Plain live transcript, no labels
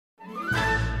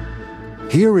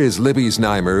Here is Libby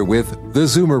Znaimer with The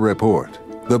Zoomer Report,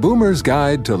 the Boomer's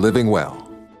Guide to Living Well.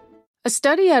 A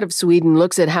study out of Sweden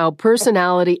looks at how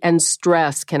personality and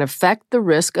stress can affect the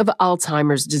risk of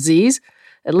Alzheimer's disease,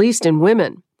 at least in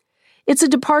women. It's a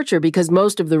departure because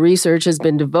most of the research has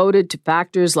been devoted to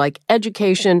factors like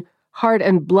education, heart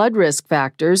and blood risk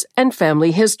factors, and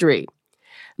family history.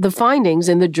 The findings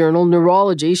in the journal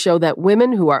Neurology show that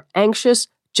women who are anxious,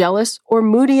 jealous, or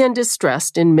moody and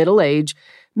distressed in middle age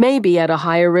may be at a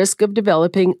higher risk of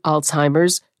developing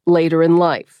Alzheimer's later in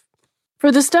life.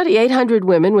 For the study, 800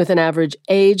 women with an average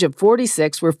age of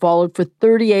 46 were followed for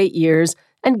 38 years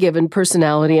and given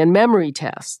personality and memory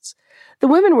tests. The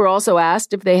women were also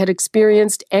asked if they had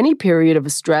experienced any period of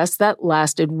stress that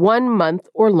lasted 1 month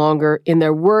or longer in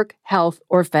their work, health,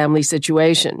 or family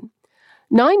situation.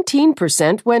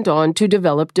 19% went on to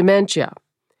develop dementia.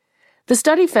 The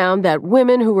study found that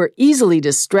women who were easily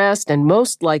distressed and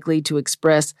most likely to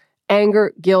express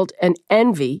anger, guilt, and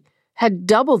envy had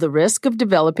double the risk of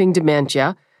developing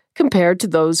dementia compared to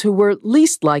those who were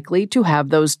least likely to have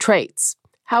those traits.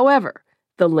 However,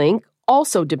 the link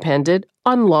also depended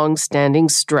on long-standing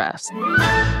stress.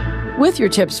 With your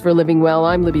tips for living well,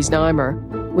 I'm Libby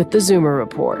Znaimer with the Zoomer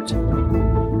Report.